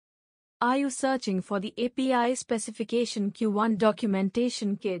Are you searching for the API Specification Q1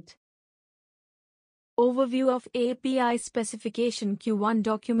 Documentation Kit? Overview of API Specification Q1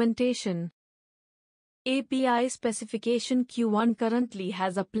 Documentation. API Specification Q1 currently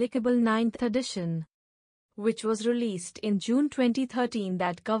has applicable 9th edition, which was released in June 2013,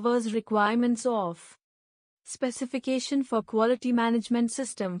 that covers requirements of Specification for Quality Management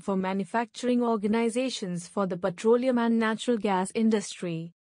System for manufacturing organizations for the petroleum and natural gas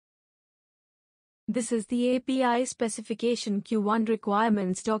industry. This is the API Specification Q1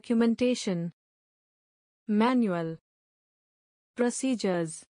 Requirements Documentation. Manual.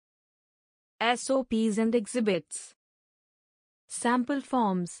 Procedures. SOPs and exhibits. Sample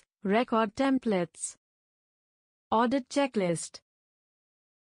forms, record templates. Audit checklist.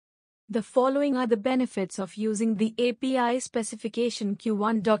 The following are the benefits of using the API Specification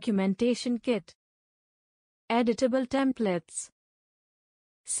Q1 Documentation Kit. Editable templates.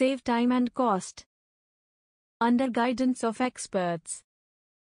 Save time and cost. Under guidance of experts.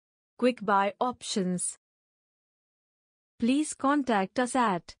 Quick buy options. Please contact us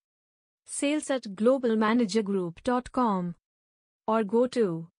at sales@globalmanagergroup.com or go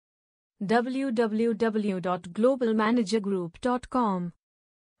to www.globalmanagergroup.com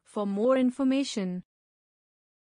for more information.